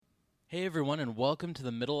Hey everyone, and welcome to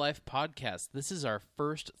the Middle Life Podcast. This is our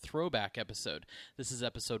first throwback episode. This is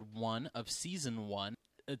episode 1 of season 1.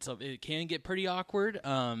 It can get pretty awkward.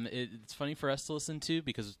 It's funny for us to listen to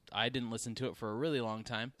because I didn't listen to it for a really long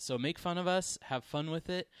time. So make fun of us, have fun with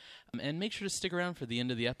it, and make sure to stick around for the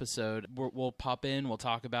end of the episode. We'll pop in, we'll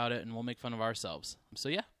talk about it, and we'll make fun of ourselves. So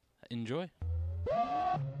yeah, enjoy.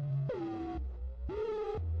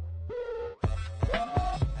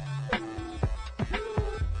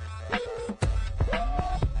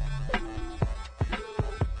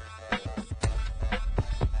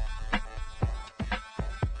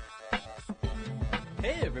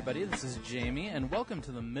 Hey everybody, this is Jamie, and welcome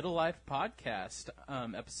to the Middle Life Podcast,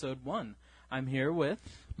 episode 1. I'm here with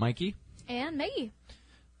Mikey. And Maggie.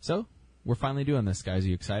 So, we're finally doing this, guys. Are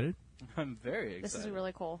you excited? I'm very excited. This is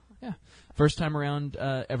really cool. Yeah. First time around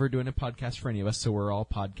ever doing a podcast for any of us, so we're all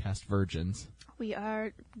podcast virgins. We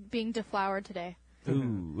are being deflowered today.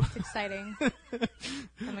 Ooh. It's exciting.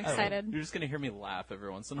 I'm excited. You're just going to hear me laugh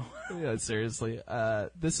every once in a while. Yeah, seriously.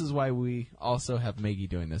 This is why we also have Maggie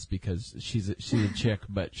doing this, because she's a chick,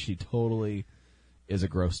 but she totally is a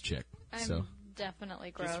gross chick. I'm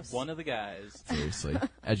definitely gross. Just one of the guys. Seriously.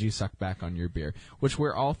 As you suck back on your beer, which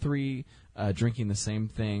we're all three drinking the same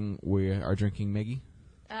thing. We are drinking Maggie.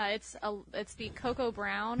 It's the Cocoa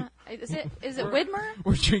Brown. Is it Widmer?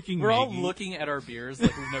 We're drinking We're all Maggie. looking at our beers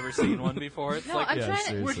like we've never seen one before. It's No, like, I'm Yeah, trying to.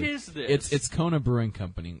 seriously. what is this? It's Kona Brewing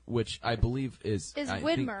Company, which I believe is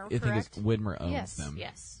Widmer, I think correct? it's Widmer owns Yes, them.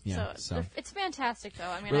 yes. Yeah, so it's fantastic, though.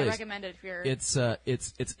 I mean, Really I is. recommend it if you're. It's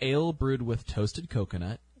ale brewed with toasted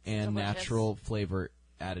coconut and delicious. natural flavor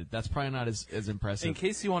added. That's probably not as impressive. in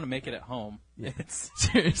case you want to make it at home. It's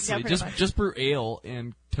Seriously, Yeah, pretty much. just brew ale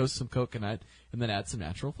and toast some coconut and then add some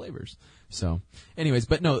natural flavors. So, anyways,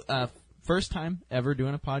 but no, first time ever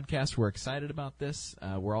doing a podcast. We're excited about this.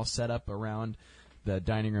 We're all set up around the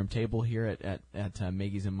dining room table here at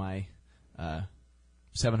Maggie's and my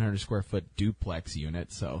 700 square foot duplex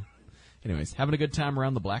unit. So, anyways, having a good time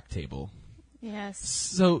around the black table. Yes.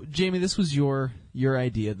 So, Jamie, this was your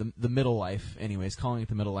idea, the middle life. Anyways, calling it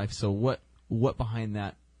the middle life. So, what behind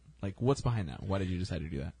that? Like, what's behind that? Why did you decide to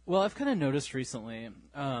do that? Well, I've kind of noticed recently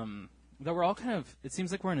that we're all kind of, it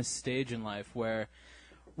seems like we're in a stage in life where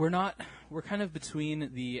we're kind of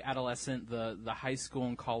between the adolescent, the high school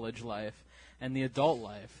and college life, and the adult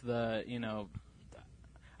life. I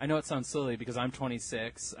know it sounds silly because I'm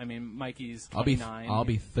 26. I mean, Mikey's 29. I'll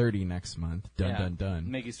be 30 next month. Done.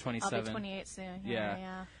 Maggie 27. I'll be 28 soon.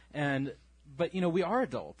 Yeah. But we are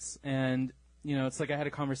adults, and it's like I had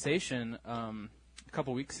a conversation a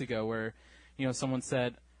couple weeks ago where someone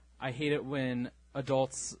said, I hate it when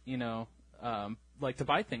adults like to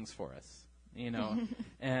buy things for us,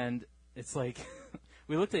 and it's like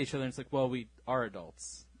we looked at each other and it's like, well, we are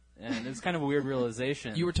adults, and it's kind of a weird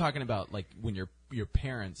realization. You were talking about like when your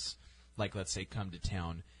parents, like, let's say, come to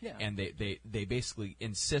town, Yeah. and they basically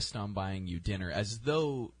insist on buying you dinner as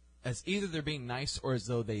either they're being nice or as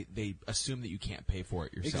though they assume that you can't pay for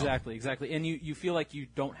it yourself. Exactly. And you feel like you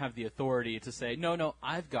don't have the authority to say, no,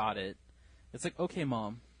 I've got it. It's like, okay,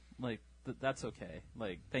 Mom, like, that's okay.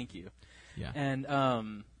 Like, thank you. Yeah.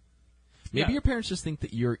 And, Maybe your parents just think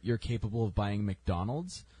that you're capable of buying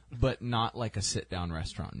McDonald's, but not like a sit-down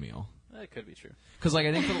restaurant meal. that could be true. Because, like,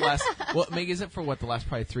 I think for the last, Meg, is it for the last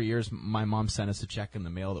probably 3 years, my mom sent us a check in the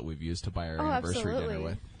mail that we've used to buy our anniversary dinner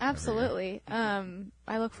with. Absolutely.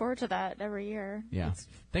 I look forward to that every year. Yeah. It's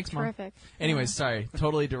Thanks, Mom. terrific. Anyways, sorry.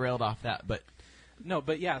 Totally derailed off that, but No,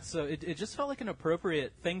 but yeah, so it just felt like an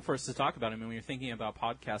appropriate thing for us to talk about. I mean, when you're thinking about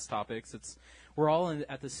podcast topics, we're all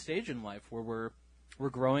at this stage in life where we're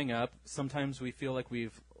growing up. Sometimes we feel like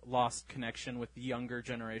we've lost connection with the younger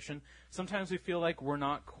generation. Sometimes we feel like we're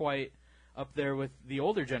not quite up there with the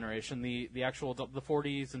older generation, the actual the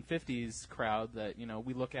 40s and 50s crowd that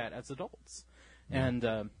we look at as adults. Yeah.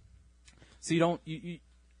 And so you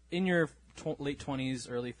in your late 20s,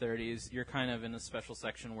 early 30s, you're kind of in a special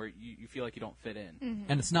section where you feel like you don't fit in. Mm-hmm.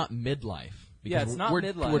 and it's not midlife. Yeah, it's not we're,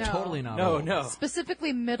 midlife. We're No. totally not. No, old. no.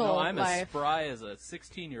 Specifically middle No, I'm life. as spry as a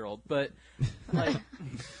 16-year-old, but like,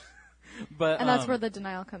 but And that's where the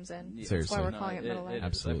denial comes in. yeah, Seriously. That's why we're calling it middle life.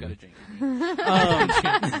 Absolutely. I've got a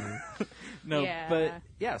jinky. No, Yeah. but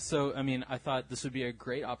yeah. So I mean, I thought this would be a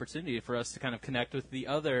great opportunity for us to kind of connect with the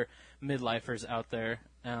other midlifers out there,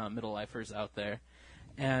 middle lifers out there,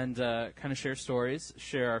 and kind of share stories,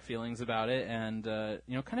 share our feelings about it, and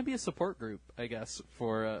kind of be a support group, I guess,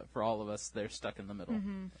 for all of us that are stuck in the middle.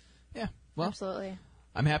 Mm-hmm. Yeah. Well, Absolutely.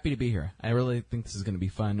 I'm happy to be here. I really think this is going to be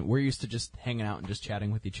fun. We're used to just hanging out and just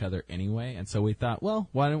chatting with each other anyway, and so we thought, well,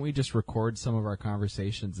 why don't we just record some of our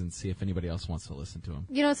conversations and see if anybody else wants to listen to them?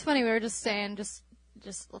 It's funny. We were just saying,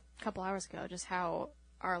 just a couple hours ago, just how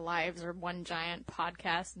our lives are one giant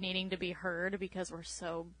podcast needing to be heard because we're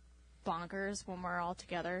so bonkers when we're all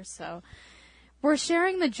together. So we're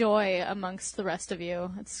sharing the joy amongst the rest of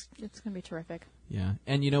you. It's going to be terrific. Yeah,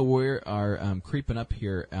 and we are creeping up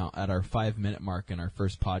here at our 5-minute mark in our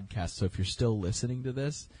first podcast. So if you're still listening to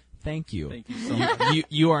this, thank you. Thank you so much.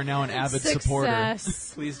 You are now an avid supporter.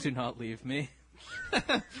 Please do not leave me.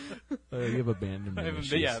 You have abandonment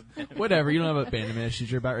issues. Yeah. Whatever, you don't have abandonment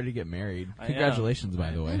issues. You're about ready to get married. Congratulations,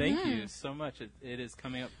 by the way. Thank you so much. It is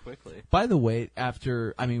coming up quickly. By the way,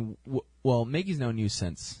 Maggie's known you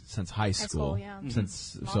since high school. Yeah.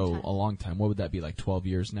 Since Long time. a long time. What would that be, like 12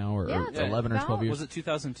 years now, or 11 or 12 years? Was it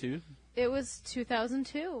 2002? It was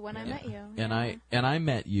 2002 when I met you. And I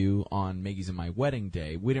met you on Maggie's and my wedding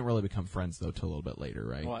day. We didn't really become friends though till a little bit later,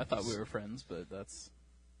 right? Well, I thought we were friends, but that's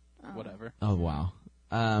whatever. Oh wow.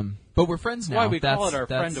 But we're friends now. Why we call it our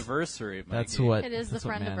friendiversary. That's what it is. The that's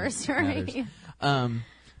what friendiversary.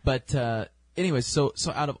 But anyways, so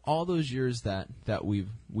out of all those years that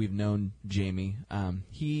we've known Jamie,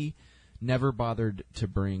 he never bothered to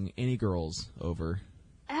bring any girls over.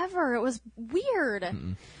 Ever. It was weird.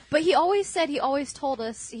 But he always told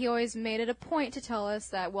us, he always made it a point to tell us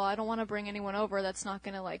that, well, I don't want to bring anyone over that's not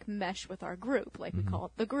going to, like, mesh with our group. Like, we call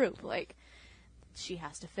it the group. Like, she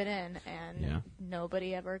has to fit in, and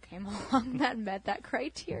nobody ever came along that met that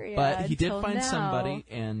criteria. But he did find now. somebody,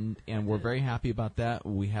 and we're very happy about that.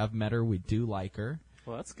 We have met her. We do like her.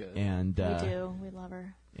 Well, that's good. And we do. We love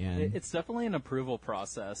her. And it's definitely an approval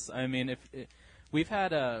process. I mean, we've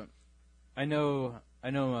had I know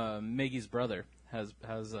Maggie's brother has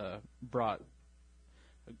brought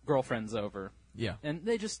girlfriends over. Yeah. And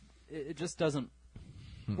it just doesn't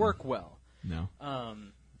work well. No.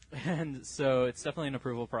 And so it's definitely an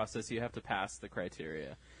approval process. You have to pass the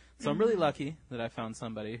criteria. So I'm really lucky that I found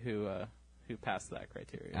somebody who passed that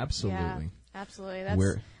criteria. Absolutely. Yeah, absolutely. That's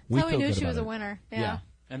we how we feel knew good she was about a it. winner. Yeah. Yeah.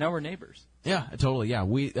 And now we're neighbors. Yeah, totally. Yeah.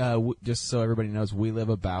 We just so everybody knows, we live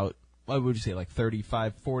about, what would you say, like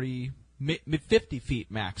 35, 40, 50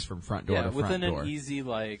 feet max from front door to front door. Within an easy,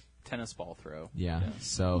 like, tennis ball throw. Yeah.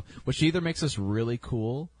 So, which either makes us really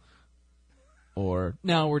cool, or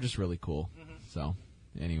no, we're just really cool. So,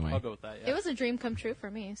 anyway. I'll go with that. Yeah. It was a dream come true for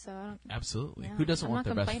me. So I don't, absolutely. Yeah, Who doesn't I'm want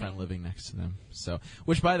their not best friend complaining. living next to them? So,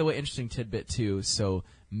 which, by the way, interesting tidbit too. So,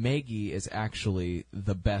 Maggie is actually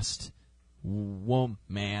the best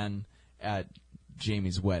woman at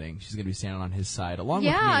Jamie's wedding. She's going to be standing on his side along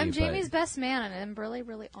with me. I'm Jamie's best man, and I'm really,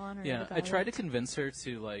 really honored. Yeah, about I tried to it. convince her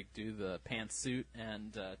to like do the pantsuit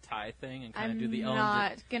and tie thing and kind of I'm do the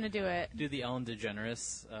not gonna do it. do the Ellen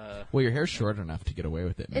DeGeneres. Well, your hair's short enough to get away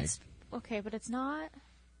with it, Meg. It's okay, but it's not.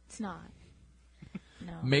 It's not.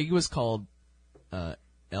 No. Maggie was called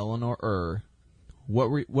Eleanor.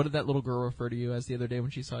 What did that little girl refer to you as the other day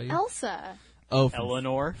when she saw you? Elsa. Oh,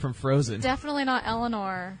 Eleanor from Frozen. Definitely not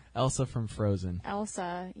Eleanor. Elsa from Frozen.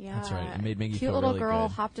 Elsa. Yeah. That's right. It made Maggie Cute feel little really girl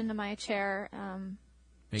good. hopped into my chair.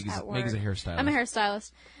 Maggie's at work. a hairstylist. I'm a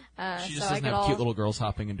hairstylist. She so just I doesn't get have all... cute little girls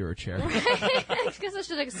hopping into her chair. I guess I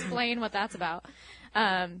should explain what that's about.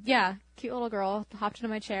 Yeah, cute little girl hopped into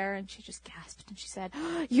my chair and she just gasped and she said,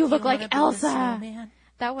 "You look like Elsa."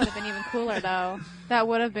 That would have been even cooler, though. That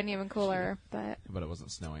would have been even cooler, but But it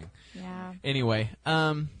wasn't snowing. yeah. Anyway,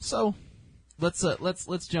 so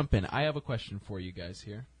let's jump in. I have a question for you guys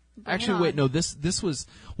here. Bring it Actually, wait, on. no. This was.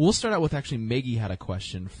 We'll start out with actually. Maggie had a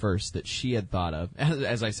question first that she had thought of.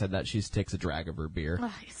 As I said that, she takes a drag of her beer.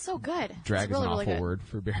 Ugh, it's so good. Drag it's is really, an really awful good. word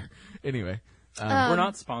for beer. Anyway, We're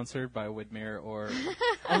not sponsored by Widmer, or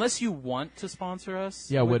unless you want to sponsor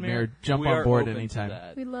us. Yeah, Widmer, jump we on are board open to anytime.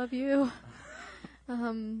 that. We love you.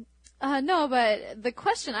 No, but the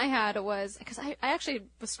question I had was, because I actually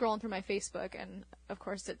was scrolling through my Facebook, and of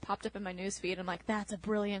course it popped up in my newsfeed. I'm like, that's a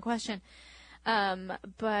brilliant question.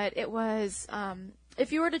 But it was,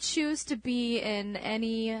 if you were to choose to be in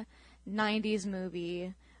any 90s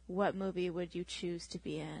movie, what movie would you choose to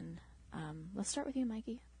be in? Let's start with you,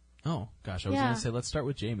 Mikey. Oh gosh, I was Yeah. going to say let's start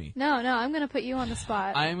with Jamie. No, I'm going to put you on the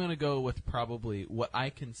spot. I'm going to go with probably what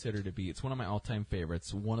I consider to be. It's one of my all-time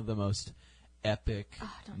favorites. One of the most epic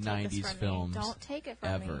Don't take this 90s from me. films Don't take it from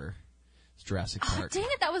me. ever. It's Jurassic Oh, Park. dang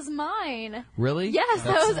it, that was mine. Really? Yes,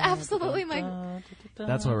 that was absolutely my...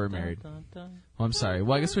 That's why we're married. Well, I'm sorry.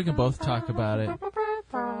 Well, I guess we can both talk about it.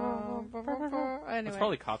 Anyway. It's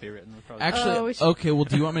probably copywritten. Actually, we should- okay, well,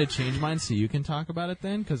 do you want me to change mine so you can talk about it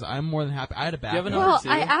then? Because I'm more than happy. I had a you have backup. another Well, two?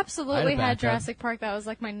 I I had absolutely a had backup. Jurassic Park. That was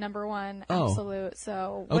like my number one Oh. absolute.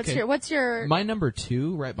 So Okay. what's your My number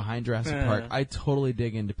 2, right behind Jurassic Park, I totally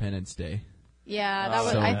dig Independence Day. yeah, that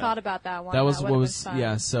was So- I thought about that one. That was would've what been was, fun.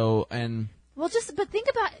 yeah, so, and Well, but think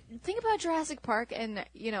about Jurassic Park, and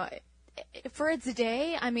for its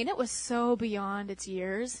day, I mean, it was so beyond its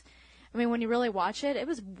years. I mean, when you really watch it, it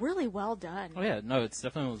was really well done. Oh yeah, no, it's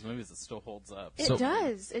definitely one of those movies that still holds up. It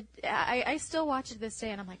does. I still watch it this day,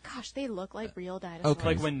 and I'm like, gosh, they look like real dinosaurs. Okay.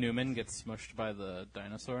 Like when Newman gets smushed by the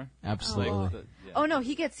dinosaur. Absolutely. Oh no,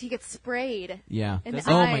 he gets sprayed. Yeah. In the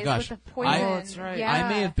oh eyes my gosh. with the poison. That's right. Yeah. I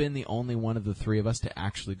may have been the only one of the three of us to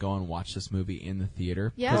actually go and watch this movie in the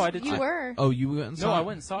theater. Yeah, No, I did you too. were. Oh, you went and saw it? No, I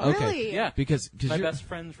went and saw it. Okay. Really? Yeah. Because My you're- best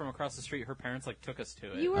friend from across the street, her parents took us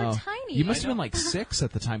to it. You were tiny. You must I have been know. like 6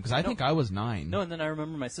 at the time, because I think I was 9. No, and then I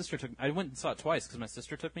remember my sister I went and saw it twice because my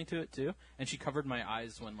sister took me to it too, and she covered my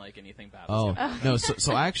eyes when anything bad was Oh, happening. no,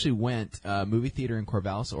 so I actually went, movie theater in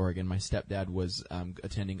Corvallis, Oregon. My stepdad was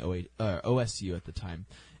attending OSU at the time.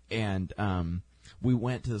 And we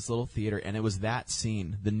went to this little theater, and it was that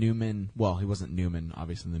scene, the Newman, well, he wasn't Newman,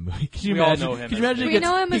 obviously, in the movie. Can you We all imagine, know him Can you as imagine We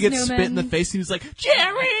know him he as gets spit in the Newman. face, and he's like,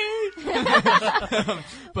 Jerry!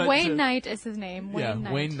 But, Wayne Knight is his name.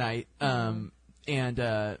 Wayne Knight.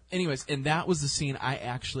 Anyways, and that was the scene I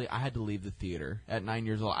had to leave the theater at 9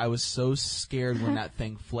 years old. I was so scared when that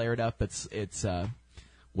thing flared up. It's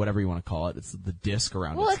whatever you want to call it. It's the disc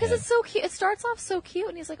around Well, its because head. it's so cute. It starts off so cute,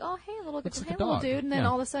 and he's like, "Oh, hey, little Looks like a little dog. dude," and then Yeah.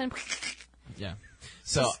 all of a sudden, Yeah.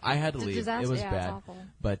 So I had to it's a leave. disaster. It was Yeah, bad. it's awful.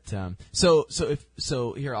 But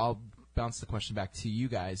so here I'll bounce the question back to you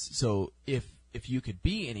guys. So if you could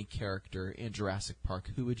be any character in Jurassic Park,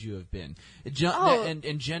 who would you have been?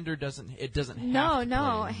 And gender doesn't have to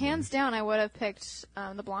play. hands down, I would have picked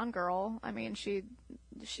the blonde girl. I mean, she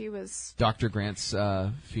was. Dr. Grant's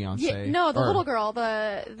fiance. Yeah, no, the little girl.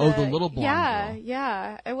 The little blonde yeah, girl.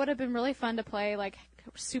 Yeah. It would have been really fun to play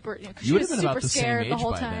super. You know, 'cause You she would was have been super about the same scared age the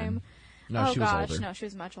whole by time. then. No, oh she was gosh, older. no, she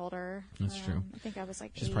was much older. That's true. I think I was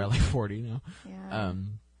like. She's 8. probably like 40 now. Yeah.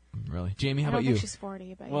 Really. Jamie, how I don't about think you? she's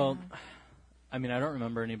 40, but Well, yeah. I mean, I don't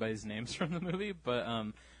remember anybody's names from the movie, but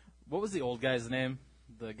what was the old guy's name?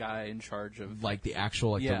 The guy in charge of Like the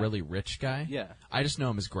actual, the Yeah. really rich guy? Yeah. I just know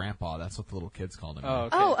him as Grandpa. That's what the little kids called him. Oh,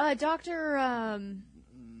 okay. Oh, Doctor.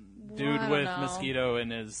 Dude I with don't know. mosquito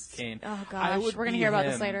in his cane. Oh I gosh, would we're gonna be hear about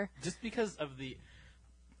this him later. Just because of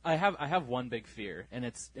I have one big fear, and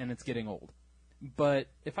it's getting old. But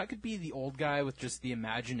if I could be the old guy with just the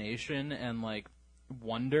imagination and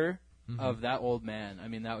wonder of that old man, I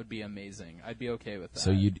mean, that would be amazing. I'd be okay with that. So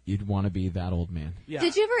you'd want to be that old man. Yeah.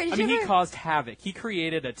 Did you ever? I mean, he caused havoc. He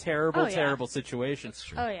created a terrible, Oh, yeah. terrible situation.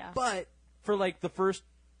 Oh yeah. But for the first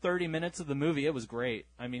 30 minutes of the movie, it was great.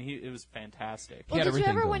 I mean, it was fantastic. He had Well, did you everything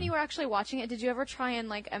ever, when going. you were actually watching it, did you ever try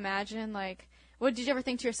and imagine what did you ever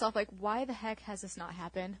think to yourself why the heck has this not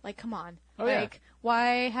happened? Come on, Oh, yeah.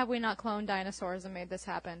 why have we not cloned dinosaurs and made this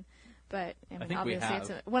happen? But I mean, think we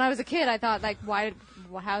obviously, have. when I was a kid, I thought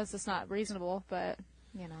how is this not reasonable? But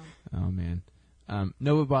Oh, man.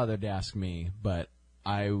 No one bothered to ask me, but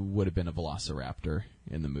I would have been a velociraptor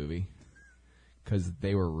in the movie. Because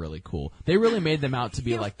they were really cool. They really made them out to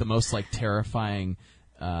be the most terrifying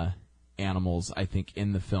animals, I think,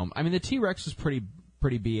 in the film. I mean, the T-Rex was pretty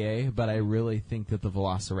BA, but I really think that the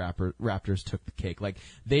Velociraptors took the cake.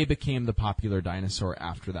 They became the popular dinosaur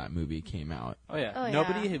after that movie came out. Oh yeah. Oh,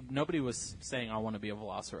 yeah. Nobody was saying I want to be a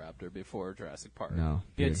velociraptor before Jurassic Park. No,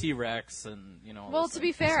 You had dude. T-Rex and all well, those to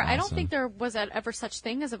be things. fair, That's I don't awesome. think there was ever such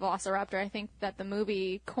thing as a velociraptor. I think that the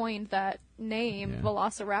movie coined that name, Yeah.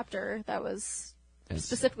 Velociraptor. That was It's-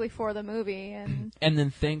 specifically for the movie, and And then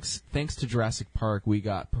thanks to Jurassic Park, we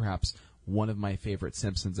got perhaps one of my favorite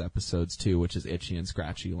Simpsons episodes too, which is Itchy and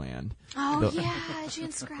Scratchy Land. yeah, Itchy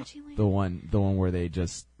and Scratchy Land. The one where they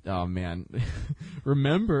just, oh man,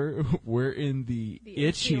 remember we're in the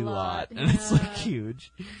itchy lot, and it's yeah.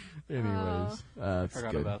 huge. Anyways, it's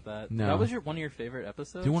Forgot good. about that. No. That was one of your favorite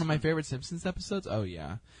episodes? One of my favorite Simpsons episodes? Oh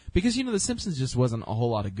yeah, because the Simpsons just wasn't a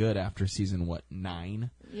whole lot of good after season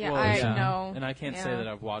 9. Yeah, Well, I yeah. know. And I can't say Yeah. that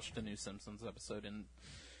I've watched a new Simpsons episode in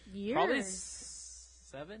Years. probably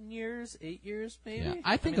 7 years, 8 years, maybe. Yeah,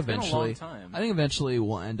 I think mean, it's been eventually. a long time. I think eventually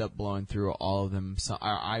we'll end up blowing through all of them. So,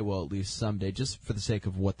 I will at least someday, just for the sake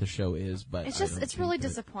of what the show is. But It's I just don't it's really think that-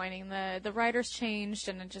 disappointing. The writers changed,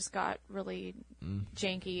 and it just got really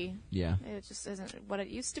janky. Yeah, It just isn't what it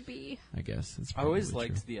used to be. I guess it's. I always probably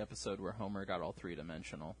liked true. the episode where Homer got all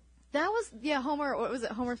three-dimensional. That was Homer. What was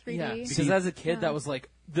it? Homer 3D. Yeah, because as a kid, that was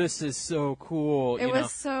this is so cool. It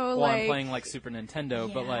was so, while I'm like- playing Super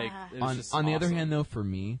Nintendo, but Yeah. it was just On the other awesome. hand, though, for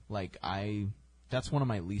me, that's one of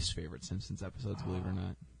my least favorite Simpsons episodes. Believe it or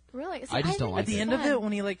not. Really? See, I just don't think like At the it's end of fun. it,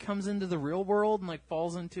 when he comes into the real world and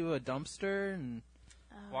falls into a dumpster and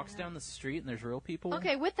walks down the street and there's real people.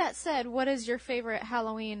 Okay, with that said, what is your favorite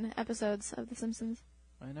Halloween episodes of The Simpsons?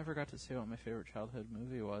 I never got to say what my favorite childhood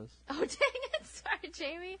movie was. Oh, dang it. Sorry,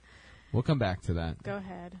 Jamie. We'll come back to that. Go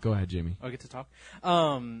ahead. Go ahead, Jamie. I get to talk.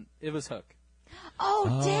 It was Hook.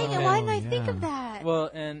 Oh, dang it. Why didn't I think of that? Well,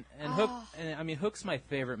 and Hook. And, I mean, Hook's my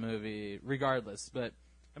favorite movie, regardless. But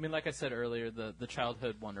I mean, like I said earlier, the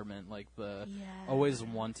childhood wonderment, like the always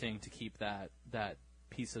wanting to keep that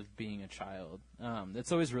piece of being a child.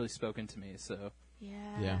 It's always really spoken to me. So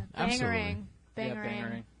yeah, absolutely.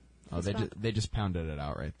 Bangering. Oh, they just pounded it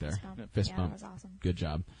out right there. Fist bump. That was awesome. Good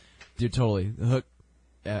job, dude. Totally. The Hook,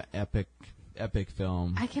 epic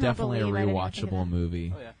film. I cannot Definitely a believe I didn't think of rewatchable that.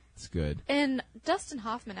 movie. Oh yeah. It's good. And Dustin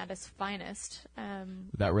Hoffman at his finest.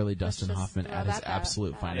 That really Dustin just Hoffman throw at his that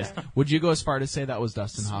absolute out finest. there. Would you go as far to say that was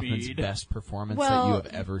Dustin Speed. Hoffman's best performance that Well, you have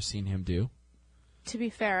ever seen him do? To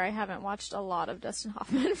be fair, I haven't watched a lot of Dustin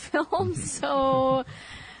Hoffman films, so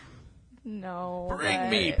no. Bring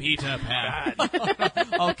me Peter Pan.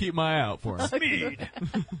 I'll keep my eye out for him. Speed.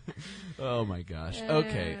 Oh my gosh.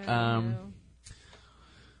 Okay.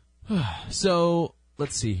 So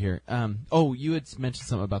let's see here. You had mentioned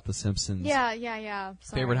something about The Simpsons. Yeah.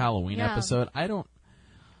 Sorry. Favorite Halloween Yeah. episode. I don't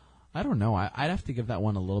know. I'd have to give that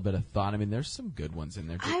one a little bit of thought. I mean, there's some good ones in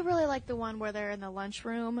there. I really like the one where they're in the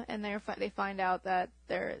lunchroom and they find out that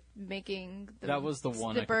they're making That was the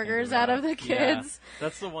one. I the could think burgers about. out of the kids. Yeah,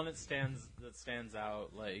 that's the one that stands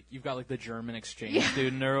out. Like you've got like the German exchange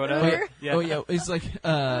student or whatever. Uter. Oh yeah, it's like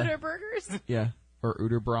Uter burgers. yeah, or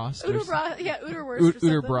Uterbrost. Uterwurst.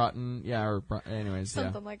 Uterbraten. Yeah, or anyways,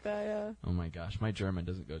 something like that. Yeah. Oh my gosh, my German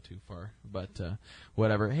doesn't go too far, but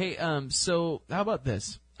whatever. Hey, so how about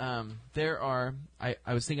this? There are. I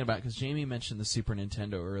was thinking about because Jamie mentioned the Super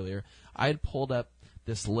Nintendo earlier. I had pulled up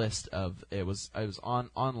this list of I was on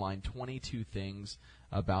online 22 things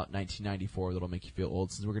about 1994 that'll make you feel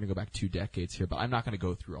old. Since we're going to go back 2 decades here, but I'm not going to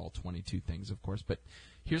go through all 22 things, of course. But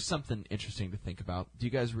here's something interesting to think about. Do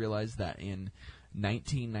you guys realize that in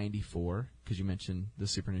 1994, because you mentioned the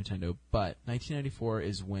Super Nintendo, but 1994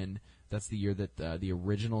 is when that's the year that the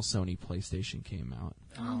original Sony PlayStation came out.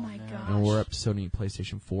 Oh my gosh. And we're up to Sony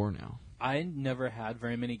PlayStation 4 now. I never had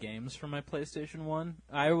very many games for my PlayStation 1.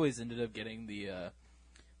 I always ended up getting the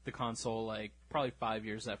console like probably 5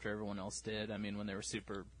 years after everyone else did. I mean, when they were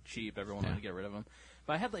super cheap, everyone wanted to get rid of them.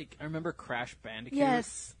 But I remember Crash Bandicoot.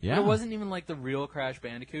 Yes. Yeah. It wasn't even like the real Crash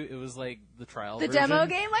Bandicoot. It was like the trial The version. demo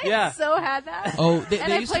game? So had that. Oh, they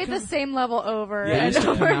and I used to played the come- same level over They and used to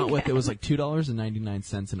over come out again. with it was like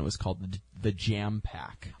 $2.99, and it was called the Jam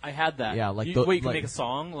Pack. I had that. Yeah, like you the- could like- make a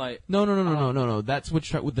song like. No. That's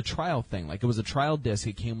what with the trial thing. Like it was a trial disc.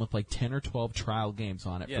 It came with like 10 or 12 trial games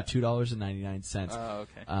on it for $2.99. Oh,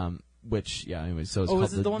 okay. Which anyway, so it's Oh, called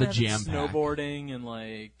is it the one that had Jam Pack. snowboarding and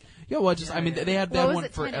like? Yeah, well, just I mean, they had What was one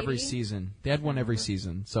it, for every 1080? season. They had one every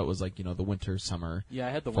season, so it was like the winter, summer. Yeah, I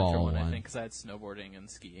had the fall winter one, I one. think, because I had snowboarding and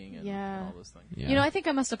skiing and all those things. Yeah. You know, I think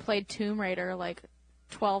I must have played Tomb Raider like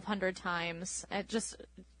 1,200 times. I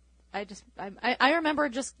remember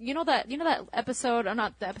just that episode, or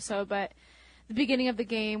not the episode, but the beginning of the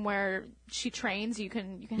game where she trains. You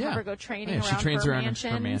can have her go training Yeah, she around trains her around her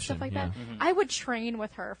mansion and mansion, stuff like yeah. that. I would train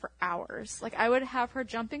with her for hours. Like I would have her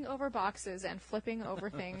jumping over boxes and flipping over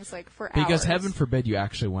things like for hours. Because heaven forbid you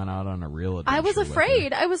actually went out on a real adventure. I was with her.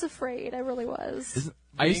 afraid. I was afraid. I really was.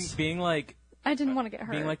 Being like I didn't want to get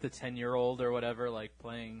hurt. being like the 10-year-old or whatever, like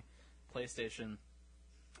playing PlayStation.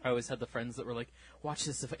 I always had the friends that were like, "Watch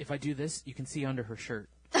this. If I do this, you can see under her shirt."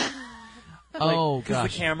 Oh Because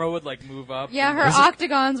gosh. the camera would like move up. Yeah, and- her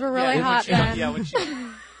octagons were really when hot she- then. Yeah, when she.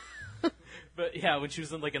 But yeah, when she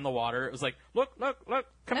was in the water, it was like, look,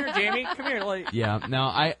 come here, Jamie, come here, like. Yeah. Now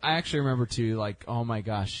I actually remember too. Like, oh my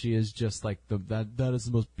gosh, she is just like that is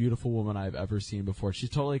the most beautiful woman I've ever seen before. She's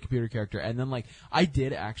totally a computer character. And then like I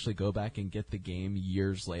did actually go back and get the game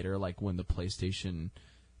years later, like when the PlayStation.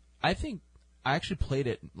 I think I actually played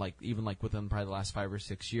it like even like within probably the last 5 or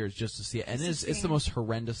 6 years just to see it, and it's the most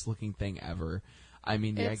horrendous looking thing ever. I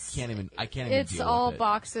mean, I can't even. It's deal all with it.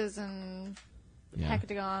 boxes and Yeah.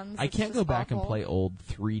 hectagons. I It's can't just go back and awful. play old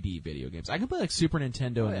 3D video games. I can play like Super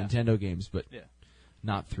Nintendo and Nintendo games, but Yeah.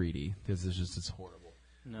 not 3D because it's horrible.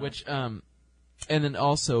 No. Which and then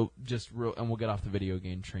also just real, and we'll get off the video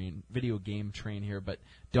game train here, but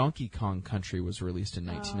Donkey Kong Country was released in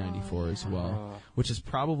 1994 as well, which is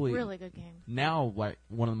probably Really good game. now like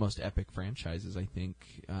one of the most epic franchises. I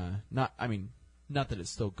think not that it's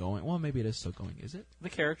still going. Well, maybe it is still going. Is it? The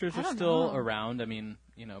characters I are don't still know. around. I mean,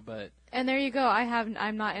 but And there you go.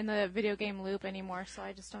 I'm not in the video game loop anymore, so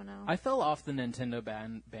I just don't know. I fell off the Nintendo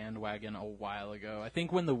bandwagon a while ago. I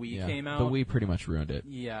think when the Wii came out. The Wii pretty much ruined it.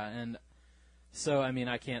 Yeah, and so, I mean,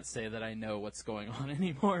 I can't say that I know what's going on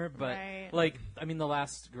anymore, but, Right. like, I mean, the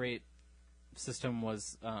last great system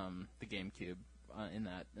was the GameCube in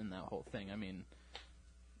that whole thing. I mean,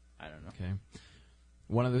 I don't know. Okay.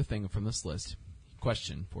 One other thing from this list.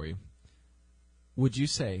 Question for you. Would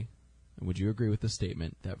you agree with the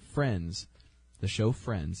statement that Friends, the show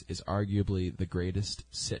Friends, is arguably the greatest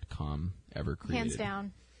sitcom ever created? Hands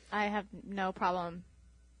down. I have no problem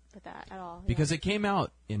with that at all. Because it came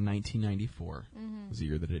out in 1994. Mm-hmm. It was the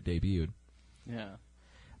year that it debuted. Yeah.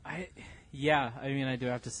 I mean, I do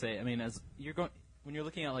have to say, I mean, when you're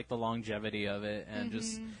looking at like the longevity of it and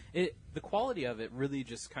just the quality of it really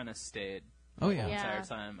just kind of stayed Oh yeah. the entire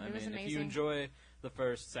time. I mean, if you amazing. enjoy the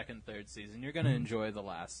first, second, third season, you're going to enjoy the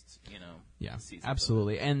last, season.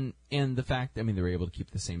 Absolutely. And the fact, I mean, they were able to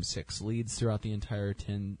keep the same 6 leads throughout the entire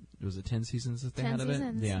 10 seasons that they 10 had of it?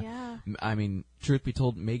 seasons, yeah. I mean, truth be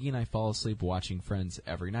told, Maggie and I fall asleep watching Friends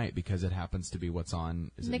every night because it happens to be what's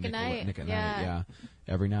on. Is Nick it at Night? Nick at Yeah. Night, yeah.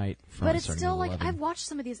 Every night from But it's starting still at like 11. I've watched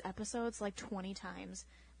some of these episodes like 20 times,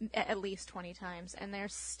 at least 20 times, and they're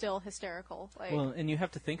still hysterical. Like, Well, and you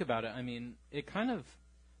have to think about it. I mean, it kind of,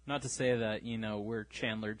 not to say that, we're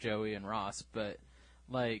Chandler, Joey, and Ross, but,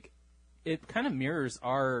 like, it kind of mirrors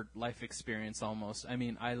our life experience almost. I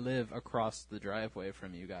mean, I live across the driveway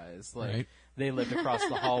from you guys. Like, Right. They lived across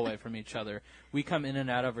the hallway from each other. We come in and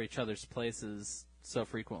out of each other's places so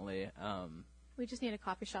frequently. we just need a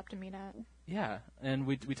coffee shop to meet at. Yeah, and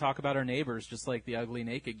we talk about our neighbors just like the ugly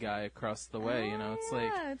naked guy across the way. It's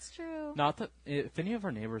like, yeah, it's true. not that if any of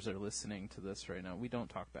our neighbors are listening to this right now, we don't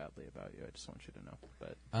talk badly about you. I just want you to know.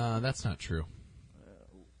 But that's not true.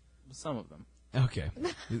 some of them. Okay.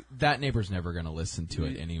 That neighbor's never going to listen to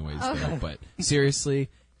it anyways, though. But seriously,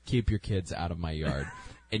 keep your kids out of my yard.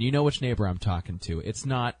 And you know which neighbor I'm talking to. It's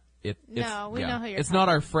not... we know who you're It's talking not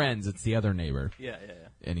our friends. It's the other neighbor. Yeah.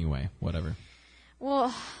 Anyway, whatever.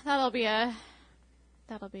 Well, that'll be a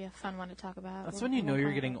fun one to talk about. That's when you know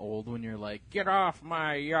you're getting old, when you're like, get off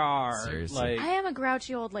my yard. Seriously. Like, I am a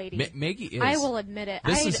grouchy old lady. Maggie is. I will admit it.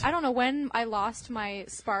 This I don't know when I lost my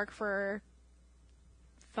spark for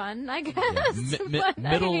fun, I guess. Yeah, but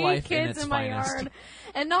middle I hate life in kids its in my finest. yard.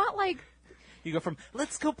 And not like, you go from,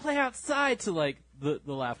 let's go play outside, to like, the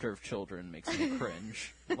laughter of children makes me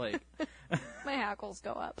cringe. Like, my hackles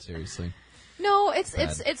go up. Seriously. No, it's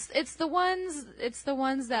the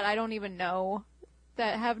ones that I don't even know,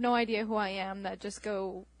 that have no idea who I am, that just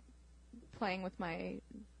go playing with my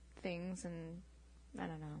things, and I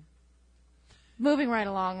don't know. Moving right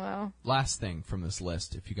along though. Last thing from this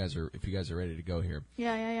list, if you guys are ready to go here.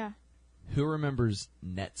 Yeah. Who remembers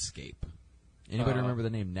Netscape? Anybody remember the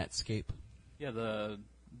name Netscape? yeah, the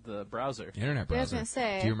browser. Internet browser. Yeah, I was gonna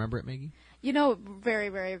say. Do you remember it, Maggie? Very,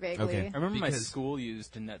 very vaguely. Okay. I remember my Because- school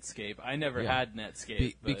used Netscape. I never Yeah. had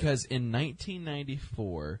Netscape. but Because in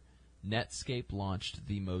 1994, Netscape launched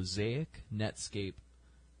the Mosaic Netscape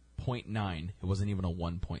 0.9. It wasn't even a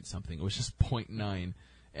 1 point something. It was just 0.9,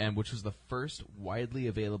 and which was the first widely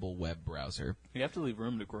available web browser. you have to leave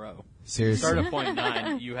room to grow. Seriously. Start at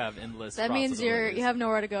 0.9, you have endless That means possibilities. you have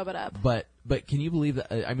nowhere to go but up. But can you believe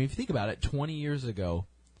that? I mean, if you think about it, 20 years ago,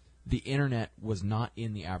 the internet was not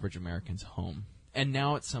in the average American's home, and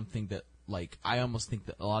now it's something that, like, I almost think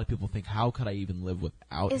that a lot of people think, how could I even live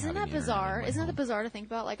without? Isn't having that the internet bizarre? in my Isn't home? that bizarre to think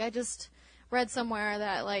about? Like, I just read somewhere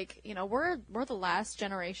that, like, we're the last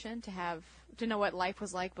generation to know what life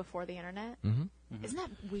was like before the internet. Mm-hmm. Isn't that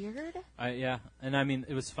weird? Yeah, and I mean,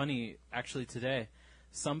 it was funny, actually, today.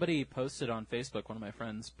 Somebody posted on Facebook, one of my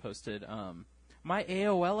friends posted, my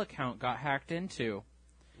AOL account got hacked into.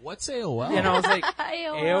 What's AOL? And I was like,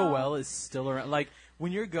 AOL. AOL is still around. Like,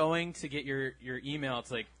 when you're going to get your email, it's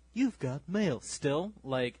like, you've got mail still?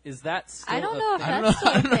 Like, is that still I don't know if thing? that's still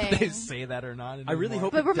a I don't know if they thing. say that or not. I really anymore.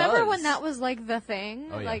 hope But it remember does. when that was like the thing?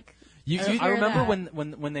 Oh, yeah. Like, You I I remember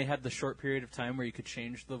that. when they had the short period of time where you could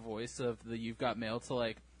change the voice of the You've Got Mail to,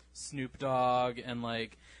 like, Snoop Dogg, and,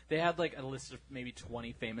 like, they had, like, a list of maybe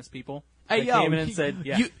 20 famous people that Hey, yo, came in and said,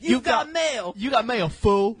 yeah, you got mail! You got mail,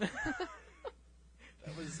 fool.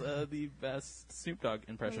 That was the best Snoop Dogg it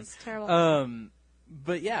impression. was terrible.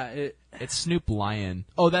 But yeah, It's Snoop Lion.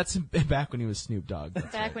 Oh, that's back when he was Snoop Dogg. That's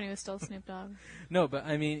Back right. when he was still Snoop Dogg. no, but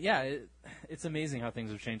I mean, yeah, it's amazing how things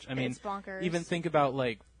have changed. I mean, It's bonkers. even think about,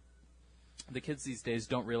 like, the kids these days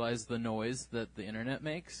don't realize the noise that the internet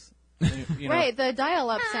makes. You know, Right, the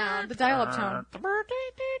dial-up sound, the dial-up tone.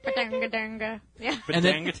 Ba-danga-danga. Yeah, And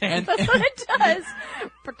then, Ba-dang-a-dang. that's what it does.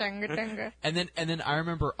 And then I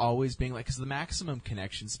remember always being like, because the maximum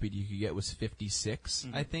connection speed you could get was 56,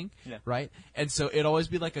 I think, right? And so it'd always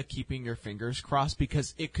be like a keeping your fingers crossed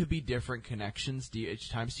because it could be different connections each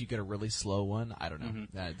time, so you get a really slow one. I don't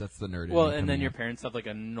know. That's the nerd. Well, and then your parents have like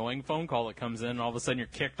an annoying phone call that comes in, and all of a sudden you're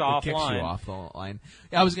kicked offline. Kicks you off the line.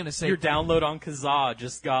 Yeah, I was gonna say your download on Kazaa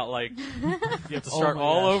just got like you have to start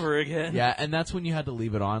all over again. Yeah, and that's when you had to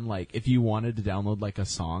leave it on. Like if you wanted to download like a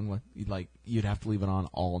song, like you'd have to leave it on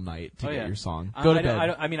all night to get your song. Go to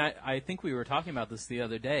bed. I think we were talking about this the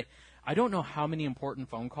other day. I don't know how many important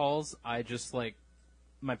phone calls I just like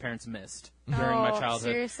my parents missed during my childhood.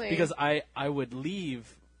 Seriously. Because I would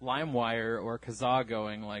leave LimeWire or Kazaa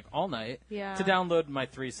going like all night to download my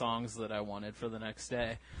 3 songs that I wanted for the next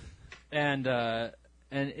day. And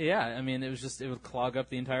yeah, I mean, it would clog up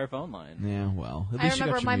the entire phone line. Yeah, well, at I least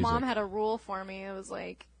remember you got your my mom music. had a rule for me. It was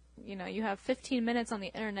like, you have 15 minutes on the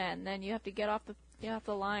internet, and then you have to get off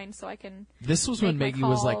the line so I can. This was when make my Maggie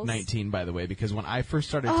was like calls. 19, by the way, because when I first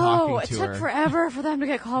started Oh, talking it to took her, forever for them to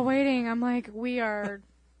get call waiting. I'm like, we are.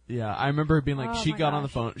 yeah, I remember her being like, Oh, she my got on the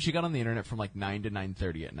gosh. phone, she got on the internet from like 9 to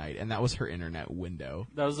 9:30 at night, and that was her internet window.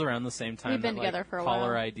 That was around the same time We've been that together like, for a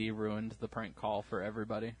caller while. ID ruined the prank call for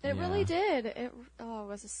everybody. It Yeah. really did. It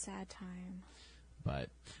was a sad time. But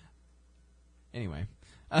anyway,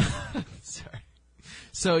 sorry.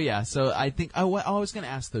 So yeah, so I think I was going to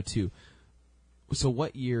ask though too. So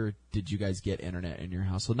what year did you guys get internet in your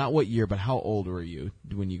household? Not what year, but how old were you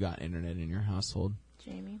when you got internet in your household?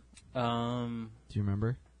 Jamie. Do you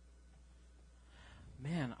remember?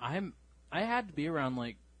 Man, I had to be around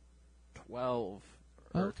like 12.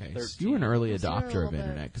 Or Okay, 13. so you were an early So you're a adopter little of bit-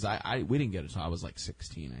 internet because we didn't get it until I was like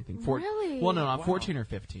 16, I think. Really? Well, no, Wow. 14 or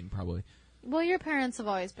 15 probably. Well, your parents have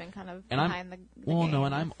always been kind of And behind the Well, game. no,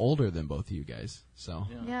 and I'm older than both of you guys, so.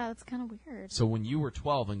 Yeah, that's kind of weird. So when you were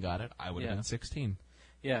 12 and got it, I would have Yeah. been 16.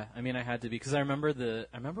 Yeah, I mean, I had to be because I remember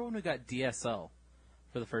when we got DSL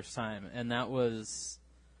for the first time, and I was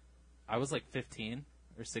like 15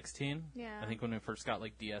 or 16. Yeah. I think when we first got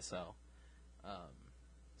like DSL.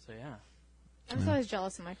 So yeah. I was always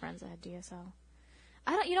jealous of my friends that had DSL.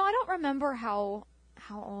 I don't remember how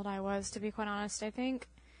old I was, to be quite honest. I think.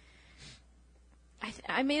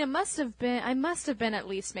 I mean, I must have been at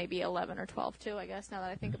least maybe 11 or 12 too. I guess now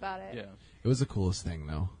that I think about it. Yeah. It was the coolest thing,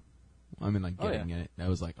 though. I mean, like, Oh, getting yeah. it. I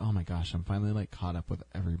was like, oh my gosh, I'm finally, like, caught up with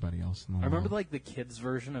everybody else in the I world. remember like the kids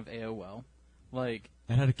version of AOL. Like,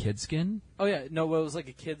 That had a kid skin? oh yeah, no, well, it was like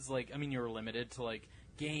a kid's like. I mean, you were limited to like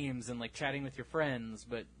games and like chatting with your friends,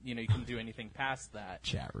 but you couldn't do anything past that.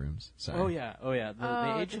 Chat rooms. Sorry. Oh yeah.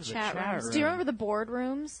 The age the of the chat chat rooms. room. Do you remember the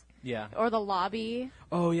boardrooms Yeah. or the lobby?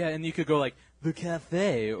 Oh yeah, and you could go like the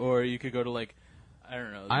cafe, or you could go to like I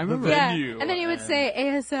don't know. I the remember- venue, and then you would say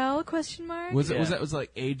ASL question mark. Was it? Was Yeah. that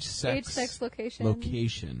like age, sex, Age, sex, location.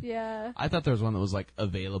 location? Yeah. I thought there was one that was like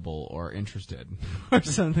available or interested or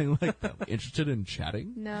something like that. Interested in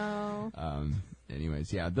chatting? No.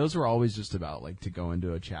 Anyways, yeah, those were always just about like to go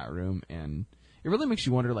into a chat room, and it really makes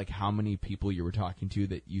you wonder like how many people you were talking to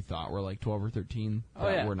that you thought were like 12 or 13 Oh,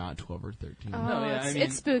 that yeah. were not 12 or 13. Oh, No, yeah, it's, I mean-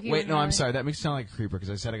 it's spooky. Wait, when no, you're I'm like- sorry. That makes me sound like a creeper because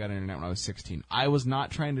I said I got internet when I was 16. I was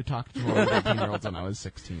not trying to talk to 12 or 13-year-olds when I was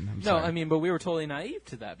 16. I'm No, sorry. I mean, but we were totally naive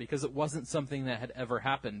to that because it wasn't something that had ever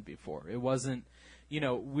happened before. It wasn't,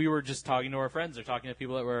 we were just talking to our friends or talking to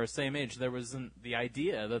people that were our same age. There wasn't the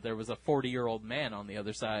idea that there was a 40-year-old man on the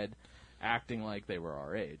other side acting like they were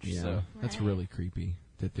our age. yeah, So, that's Right. really creepy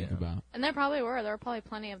to think Yeah. about. And there probably were. There were probably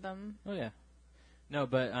plenty of them. oh yeah, no,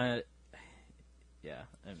 but yeah,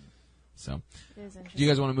 So, It is do interesting. you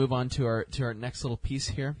guys want to move on to our next little piece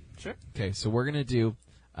here? sure. Okay, so we're gonna do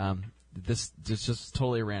this just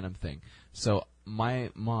totally a random thing. So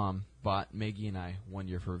my mom bought Maggie and I one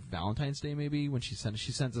year for Valentine's Day, maybe when she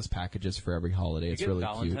sends us packages for every holiday. You It's get really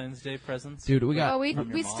Valentine's Day presents, cute, dude. We got Oh, we From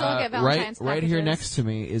your still mom. get Valentine's right here packages. next to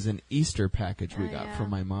me is an Easter package we Oh, got yeah. from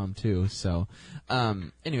my mom too. So,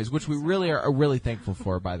 anyways, which we really are really thankful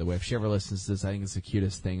for. By the way, if she ever listens to this, I think it's the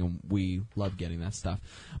cutest thing, and we love getting that stuff.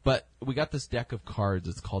 But we got this deck of cards.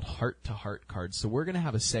 It's called Heart to Heart cards. So we're gonna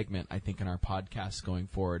have a segment, I think, in our podcast going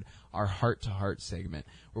forward, our Heart to Heart segment,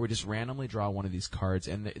 where we just randomly draw one of these cards,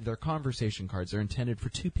 and they're conversation cards. They're intended for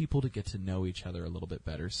two people to get to know each other a little bit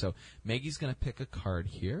better. So Maggie's gonna pick a card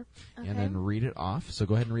here and then read it off. So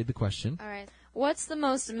go ahead and read the question. All right. What's the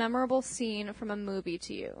most memorable scene from a movie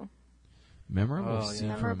to you? Memorable Oh, yeah. scene from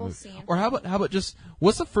a Memorable movie. scene. Or how about just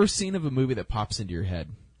what's the first scene of a movie that pops into your head?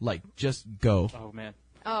 Like just go. Oh man,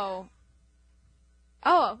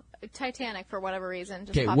 Oh, Titanic for whatever reason.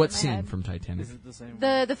 Just Okay, popped what in my scene head. from Titanic? is it the same?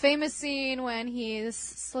 The famous scene when he's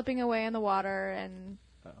slipping away in the water and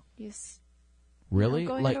Oh. he's Really?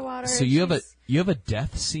 going Like, underwater. so you have a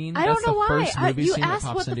death scene? I don't That's know the why. first movie You scene that asked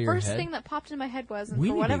pops what the into your first head? thing that popped in my head was, and We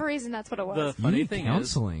for need whatever to- reason, that's what it was. The You funny need thing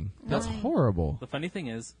counseling. That's Right. horrible. The funny thing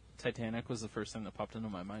is, Titanic was the first thing that popped into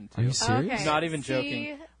my mind too. Are you serious? Okay. Not even See?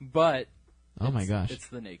 joking, but Oh my gosh. it's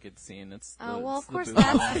the naked scene. It's Oh, the, well, it's of course, the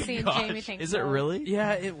that's boob. the scene Gosh, Jamie thinks is it of. really?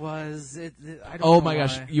 Yeah, it was. I don't Oh know my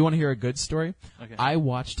gosh. why. You want to hear a good story? Okay. I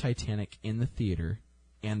watched Titanic in the theater,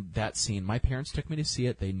 and that scene, my parents took me to see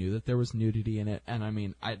it. They knew that there was nudity in it, and I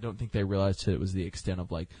mean, I don't think they realized it was the extent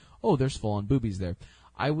of like, oh, there's full-on boobies there.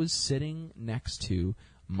 I was sitting next to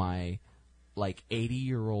my like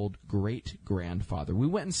 80-year-old great-grandfather. We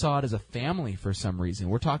went and saw it as a family for some reason.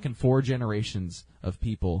 We're talking 4 generations of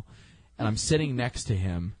people, and I'm sitting next to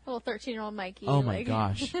him. Little 13-year-old Mikey. Oh my like-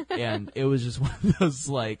 gosh. And it was just one of those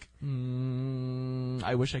like,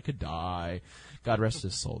 I wish I could die. God rest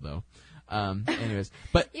his soul though. Anyways,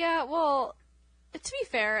 but Yeah, well, to be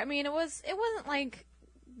fair, I mean, it wasn't like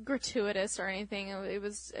gratuitous or anything. It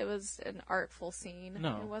was an artful scene.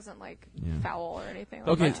 No. It wasn't like Yeah. foul or anything like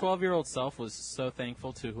Okay. My that. 12-year-old self was so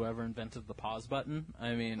thankful to whoever invented the pause button.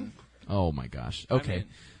 I mean, oh my gosh. Okay. mean-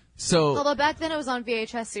 So Although back then it was on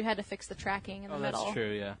VHS, so you had to fix the tracking in the oh, middle. that's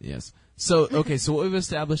true. Yeah. yes. So okay, so what we've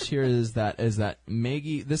established here is that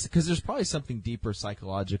Maggie, this because there's probably something deeper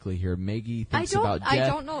psychologically here. Maggie thinks about death. I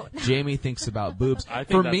don't know. Jamie thinks about boobs. I think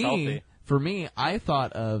for that's me, healthy. for me, I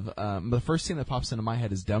thought of the first thing that pops into my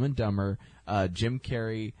head is Dumb and Dumber. Jim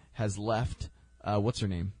Carrey has left. What's her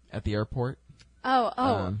name at the airport?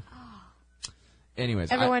 Oh.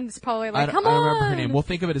 Anyways, Everyone's probably I like, don't, come I on. don't remember her name. We'll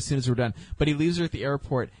think of it as soon as we're done. But he leaves her at the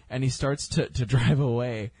airport, and he starts to drive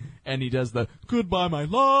away, and he does the "Goodbye, my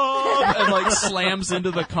love," and like slams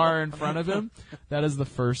into the car in front of him. That is the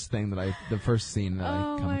first scene that I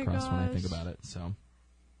Oh come my across when I think gosh. about it. So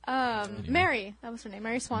Mary. That was her name.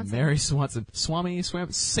 Mary Swanson. Mary Swanson, Samsonite.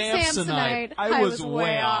 Samsonite. I was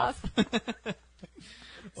way off.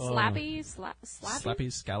 Slappy.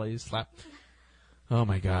 Slappy, scally, slap. Oh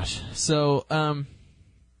my gosh. So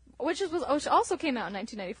Which also came out in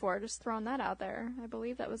 1994. Just throwing that out there. I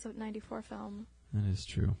believe that was a 94 film. that is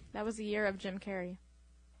true. That was the year of Jim Carrey.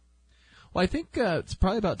 Well, I think it's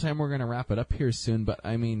probably about time we're going to wrap it up here soon. But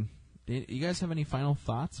I mean, you guys have any final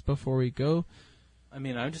thoughts before we go? I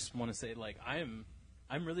mean, I just want to say, like, I'm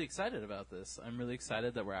really excited about this. I'm really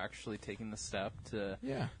excited that we're actually taking the step to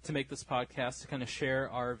make this podcast, to kind of share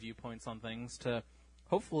our viewpoints on things, to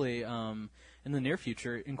hopefully in the near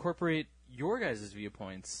future incorporate your guys'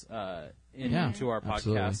 viewpoints into our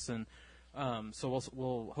podcasts. And so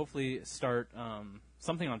we'll hopefully start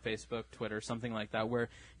something on Facebook, Twitter, something like that, where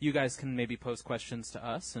you guys can maybe post questions to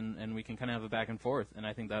us, and we can kind of have a back and forth. And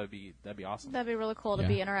I think that'd be awesome. That'd be really cool to Yeah.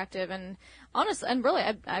 be interactive, and honest, and really,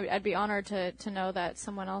 I'd be honored to know that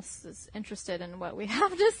someone else is interested in what we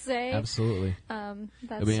have to say. Absolutely. That's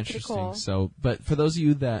It'll be pretty interesting. cool. So, but for those of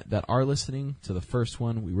you that are listening to the first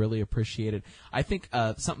one, we really appreciate it. I think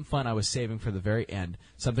something fun I was saving for the very end,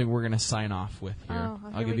 something we're going to sign off with here. Oh,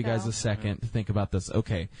 well, I'll here give we you guys go. a second to think about this.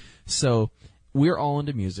 Okay, so we're all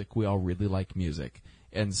into music. We all really like music.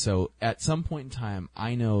 And so at some point in time,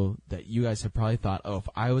 I know that you guys have probably thought, oh, if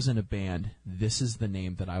I was in a band, this is the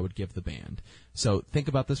name that I would give the band. So think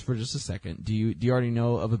about this for just a second. Do you already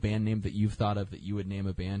know of a band name that you've thought of that you would name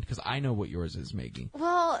a band? Because I know what yours is, Maggie.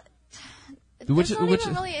 Well, Which- there's not which-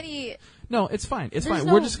 even really any. No, it's fine. It's There's fine.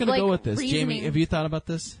 no, We're just going to like, go with this. reasoning. Jamie, have you thought about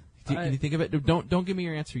this? Can I- you think of it? Don't give me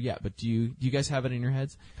your answer yet. But do you guys have it in your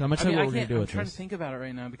heads? 'Cause I'm going to I tell mean, you I what we're going can't, to do I'm with trying this. to think about it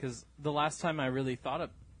right now, because the last time I really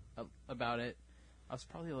thought about it, I was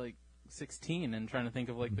probably like 16 and trying to think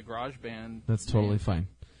of like the garage band. That's totally name. fine.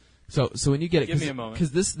 So when you get it, Give me a moment.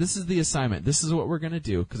 because this is the assignment. This is what we're going to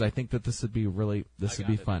do, because I think that this would be got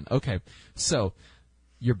it. fun. Okay, so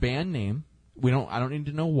your band name. I don't need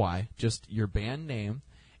to know why. Just your band name,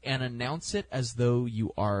 and announce it as though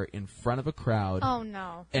you are in front of a crowd. Oh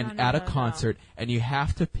no! And No, at a no. concert, and you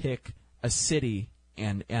have to pick a city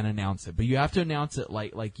and announce it. But you have to announce it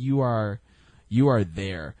like you are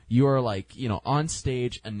there. You are like, on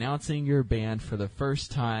stage announcing your band for the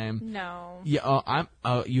first time. No. Yeah,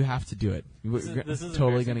 you have to do it. We're This is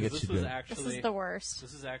totally embarrassing, going to get 'cause you to do it. This is the worst.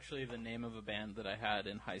 This is actually the name of a band that I had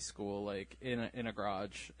in high school, like in a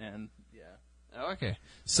garage, and yeah. Okay,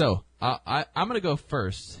 so I'm going to go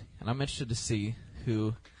first, and I'm interested to see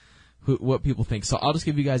what people think. So I'll just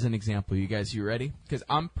give you guys an example. You ready? Because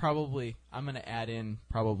I'm going to add in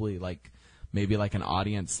probably maybe an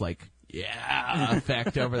audience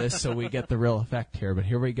effect over this, so we get the real effect here. But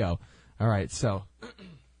here we go. All right, so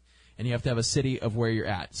and you have to have a city of where you're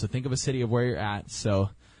at. So think of a city of where you're at. So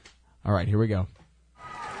all right, here we go.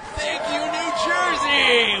 Thank you, New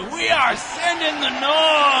Jersey. We are sending the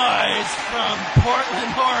noise from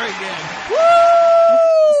Portland, Oregon.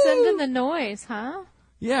 Sending the noise, huh?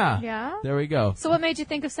 Yeah. Yeah? There we go. So what made you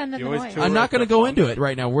think of sending You the always noise? tour I'm not at going to the go phone. into it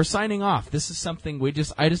right now. We're signing off. This is something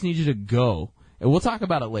I just need you to go. And we'll talk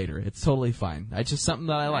about it later. It's totally fine. It's just something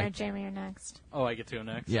that I All like. right, Jamie, you're next. Oh, I get to go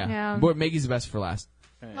next? Yeah. Yeah. But Maggie's the best for last.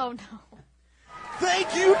 Oh, no.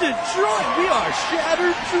 Thank you, Detroit. We are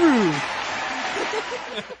shattered through.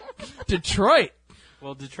 Detroit.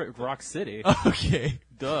 Well, Detroit, Rock City. Okay.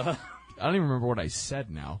 Duh. I don't even remember what I said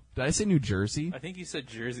now. Did I say New Jersey? I think you said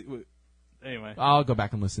Jersey. Anyway. I'll go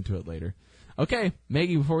back and listen to it later. Okay,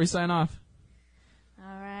 Maggie, before we sign off, All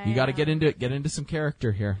right. you got to get into it. Get into some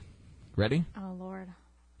character here. Ready? Oh, Lord.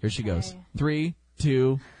 Here she goes. Okay. 3,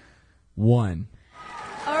 2, 1.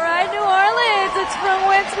 All right, New Orleans. It's from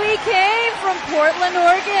whence we came, from Portland,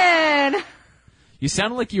 Oregon. You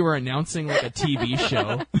sounded like you were announcing like a TV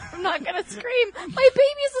show. I'm not going to scream. My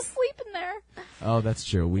baby's asleep in there. Oh, that's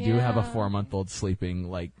true. We do have a Yeah. 4-month-old sleeping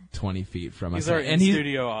like 20 feet from us. He's our and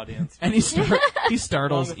in-studio audience. And he Along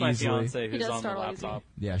startles with my easily. fiance He who's does on the startle easy. laptop.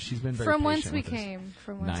 Yeah, she's been very From patient whence we with us. came.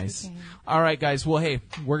 From whence Nice. we came. All right, guys. Well, hey,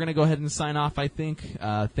 we're going to go ahead and sign off, I think.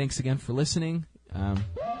 Thanks again for listening. Yeah,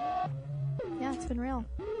 it's been real.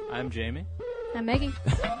 I'm Jamie. I'm Maggie.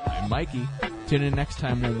 I'm Mikey. Tune in next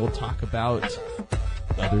time when we'll talk about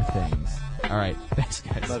other things. All right. Thanks,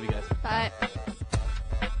 guys. Love you guys. Bye.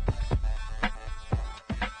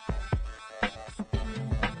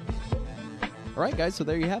 All right, guys, so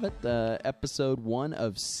there you have it. Episode 1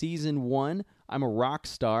 of Season 1. I'm a rock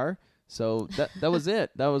star. So that was it.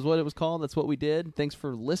 That was what it was called. That's what we did. Thanks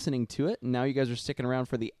for listening to it. And now you guys are sticking around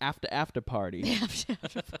for the after party.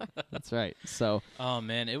 That's right. So Oh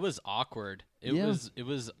man, it was awkward. It Yeah.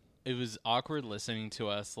 was awkward listening to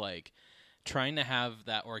us like trying to have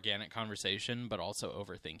that organic conversation but also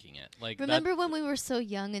overthinking it. Like Remember when we were so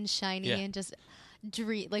young and shiny Yeah. and just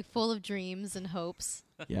full of dreams and hopes?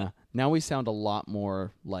 yeah, now we sound a lot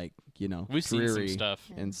more like we've seen some dreary stuff.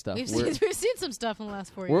 and stuff. We've We're seen some stuff in the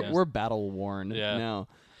last 4 years. we're battle worn Yeah. now.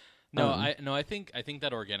 No, Um, I think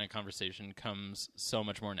that organic conversation comes so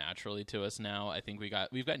much more naturally to us now. I think we've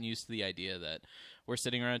gotten used to the idea that we're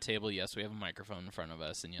sitting around a table. Yes, we have a microphone in front of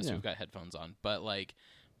us, and yes, Yeah. we've got headphones on. But like,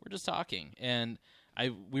 we're just talking, and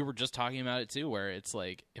we were just talking about it too, where it's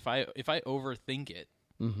like if I overthink it,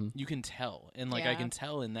 you can tell, and like I Yeah. can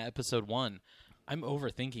tell in that episode 1, I'm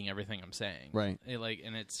overthinking everything I'm saying. Right.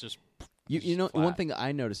 And it's just. You know, flat. one thing that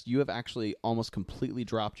I noticed, you have actually almost completely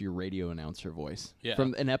dropped your radio announcer voice. Yeah.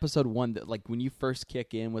 From in episode 1, that like when you first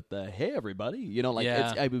kick in with the "Hey everybody,"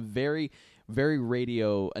 Yeah. it's a very, very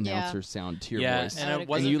radio announcer sound to your Yeah, voice, and I it would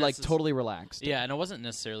wasn't and you like necess- totally relaxed. Yeah, and I wasn't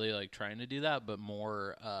necessarily like trying to do that, but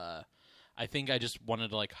more I think I just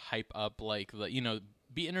wanted to like hype up like the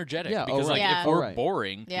be energetic Yeah, because right. like Yeah. if we're Right.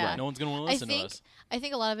 boring, Yeah. no one's going to listen to us. I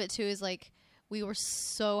think a lot of it too is like we were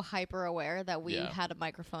so hyper aware that we Yeah. had a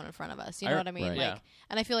microphone in front of us. You know what I mean? Right. Yeah. Like,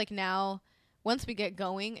 and I feel like now, once we get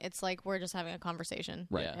going, it's like we're just having a conversation,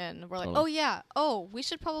 Right. Yeah. And we're like, Totally. oh yeah, we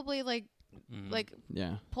should probably like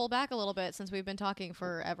Yeah. pull back a little bit since we've been talking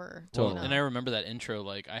forever. Totally. you know? And I remember that intro,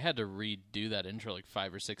 like I had to redo that intro like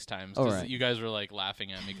 5 or 6 times Oh, because right. you guys were like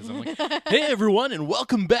laughing at me because I'm like, "Hey everyone, and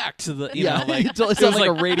welcome back to the you know like it sounds like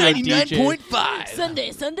a radio 99.5."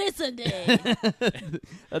 Sunday.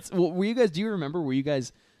 That's well. Were you guys? Do you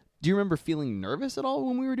remember feeling nervous at all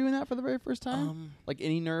when we were doing that for the very first time? Like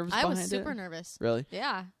any nerves? I was behind super it? nervous. Really?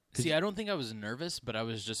 Yeah. See, I don't think I was nervous, but I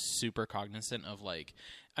was just super cognizant of like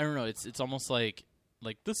I don't know. It's almost like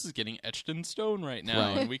this is getting etched in stone right now,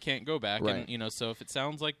 Right. and we can't go back. Right. And so if it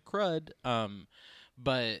sounds like crud,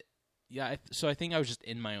 but yeah, so I think I was just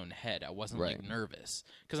in my own head. I wasn't like Right. nervous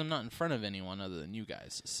because I'm not in front of anyone other than you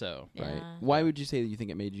guys. So Right. Yeah. Why would you say that you think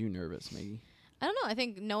it made you nervous, Maggie? I don't know. I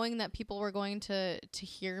think knowing that people were going to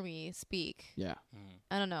hear me speak. Yeah.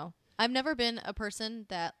 I don't know. I've never been a person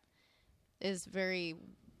that is very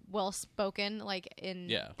well spoken, like in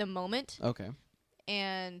Yeah. the moment, Okay.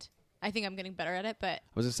 and I think I'm getting better at it. But I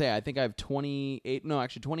was gonna say I think I have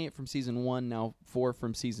 28 from season 1, now 4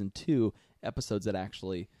 from season 2 episodes that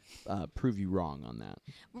actually prove you wrong on that.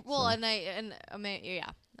 well, and I mean, yeah,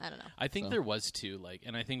 I don't know. I think So. there was too, like,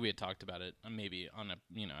 and I think we had talked about it maybe on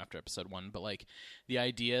after episode 1, but like the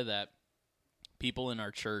idea that people in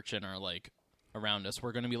our church and our like around us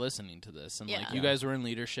were going to be listening to this, and like Yeah. you guys were in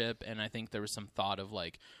leadership, and I think there was some thought of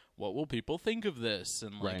like, what will people think of this,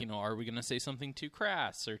 and like Right. are we going to say something too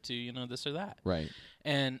crass or too this or that? Right.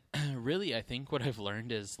 And really, I think what I've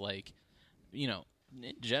learned is like, in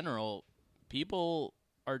general, people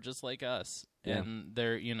are just like us, Yeah. and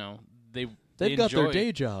they're They've got their enjoy-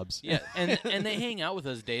 day jobs. Yeah, and they hang out with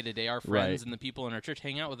us day to day. Our friends Right. and the people in our church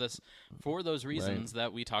hang out with us for those reasons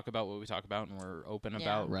that we talk about what we talk about, and we're open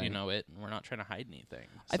about Right. it, and we're not trying to hide anything.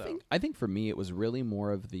 I think for me it was really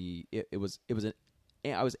more of the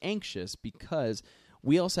I was anxious because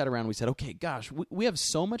we all sat around and we said, okay, gosh, we have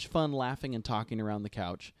so much fun laughing and talking around the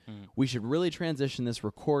couch. We should really transition this,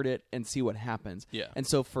 record it, and see what happens. Yeah. And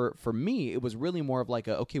so for me, it was really more of like,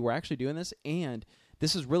 okay, we're actually doing this, and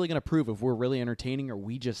this is really going to prove if we're really entertaining or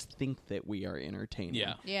we just think that we are entertaining.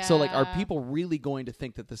 Yeah. Yeah. So, like, are people really going to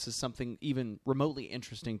think that this is something even remotely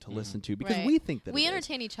interesting to listen to? Because Right. we think that we it is.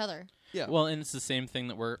 entertain each other. Yeah. Well, and it's the same thing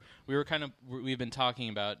that we've been talking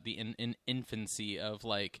about the in infancy of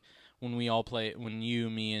like when we all play, when you,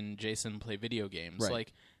 me, and Jason play video games. Right.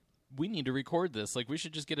 Like, we need to record this. Like, we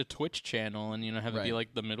should just get a Twitch channel and have it be Right.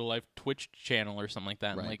 like the Middle Life Twitch channel or something like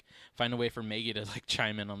that, Right. and like find a way for Maggie to like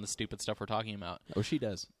chime in on the stupid stuff we're talking about. Oh, she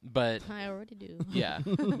does. But I already do. yeah,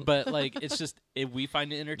 but like it's just if we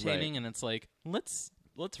find it entertaining, and it's like let's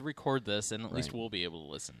record this, and at least Right. we'll be able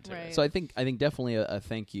to listen to Right. it. So I think definitely a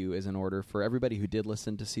thank you is in order for everybody who did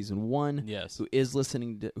listen to season 1, Yes. who is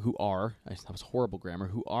listening to, that was horrible grammar,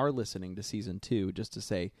 who are listening to season 2, just to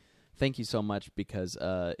say thank you so much, because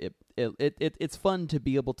it's fun to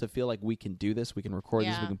be able to feel like we can do this, we can record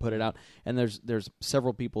this, Yeah. we can put it out, and there's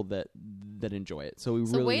several people that enjoy it. So we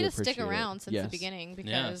It's really a way to appreciate stick around it. since Yes. the beginning,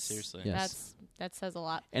 because Yeah, seriously. Yes. that says a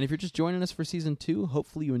lot. And if you're just joining us for season 2,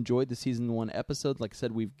 hopefully you enjoyed the season 1 episodes. Like I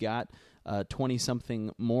said, we've got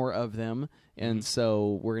 20-something more of them, and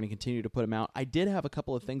so we're going to continue to put them out. I did have a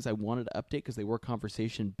couple of things I wanted to update because they were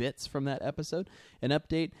conversation bits from that episode. An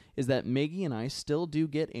update is that Maggie and I still do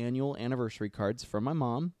get annual anniversary cards from my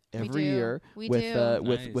mom every do. year We with do.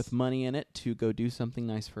 Nice. with money in it to go do something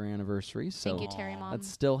nice for anniversaries. So Thank you, Terry Mom. that's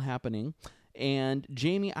still happening. And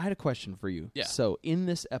Jamie, I had a question for you. Yeah. So in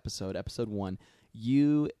this episode 1,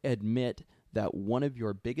 you admit that one of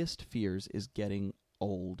your biggest fears is getting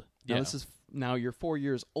old. Now Yeah. this is now you're 4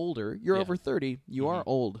 years older. You're Yeah. over 30. You are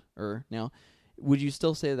older now. Would you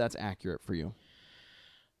still say that's accurate for you?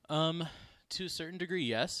 To a certain degree,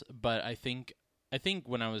 yes, but I think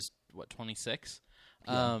when I was 26,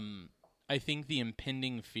 I think the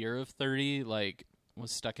impending fear of 30 like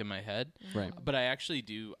was stuck in my head. Right. But I actually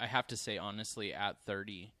do. I have to say honestly, at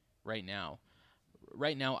 30 right now,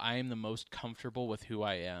 I am the most comfortable with who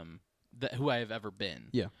I am, who I have ever been.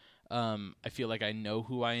 Yeah. I feel like I know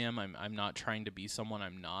who I am. I'm not trying to be someone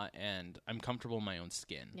I'm not, and I'm comfortable in my own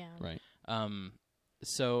skin. Yeah. Right.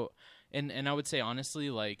 So, and I would say honestly,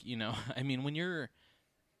 like, I mean, when you're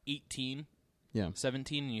 18, Yeah.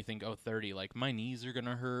 17, and you think, oh, 30, like, my knees are going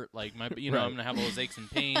to hurt, like, I'm Right. going to have all those aches and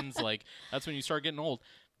pains, like, that's when you start getting old.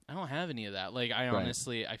 I don't have any of that. Like, I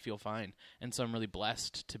honestly, I feel fine. And so I'm really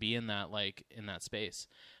blessed to be in that, like, in that space.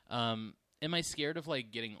 Am I scared of, like,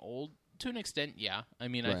 getting old? To an extent, yeah. I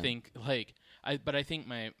mean, I Right. think, like, but I think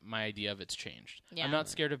my idea of it's changed. Yeah. I'm not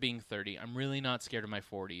scared of being 30. I'm really not scared of my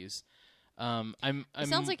 40s. It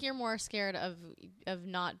sounds like you're more scared of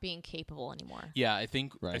not being capable anymore. Yeah, I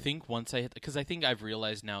think Right. once I hit, because I think I've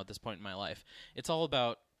realized now at this point in my life, it's all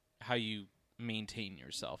about how you maintain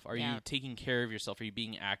yourself. Are Yeah. you taking care of yourself? Are you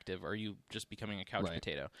being active? Are you just becoming a couch Right.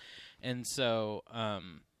 potato? And so,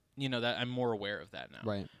 that I'm more aware of that now.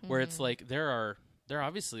 Right. Where it's like there are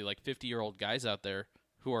obviously like 50-year-old guys out there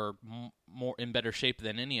who are more in better shape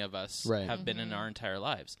than any of us Right. have been in our entire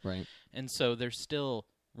lives. Right. And so there's still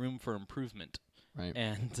room for improvement. Right.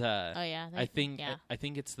 And Oh yeah. I think Yeah. I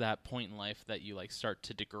think it's that point in life that you like start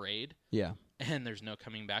to degrade, Yeah. and there's no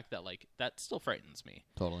coming back. That still frightens me.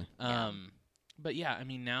 Totally. But yeah, I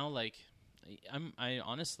mean now like I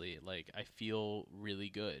honestly like I feel really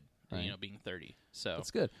good, Right. being 30. So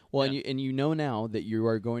That's good. Well, Yeah. and you know now that you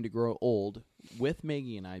are going to grow old with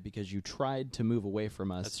Maggie and I because you tried to move away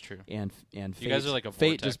from us. That's true. And You guys are like a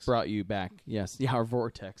fate vortex. just brought you back. Yes. Yeah. Our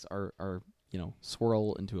vortex, our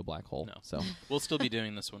swirl into a black hole. No. So we'll still be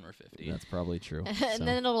doing this when we're 50. that's probably true. and So.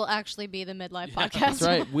 then it'll actually be the midlife Yeah. podcast. That's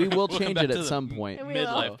right. We will We'll come change back it to at the some point. We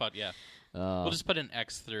Midlife will. pod, yeah. We'll just put an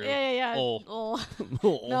X through. Yeah. Oh.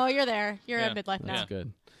 No, you're there. You're Yeah. at midlife now. That's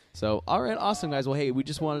good. So, all right, awesome, guys. Well, hey, we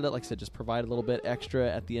just wanted to, like I said, just provide a little bit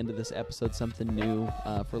extra at the end of this episode, something new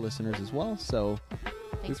for listeners as well. So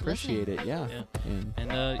we Thanks for appreciate listening. it. Yeah. Yeah. And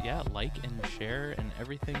And like and share and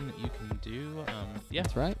everything that you can do. Yeah,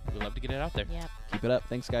 that's right. we love to get it out there. Yeah. Keep it up.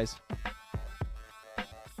 Thanks, guys.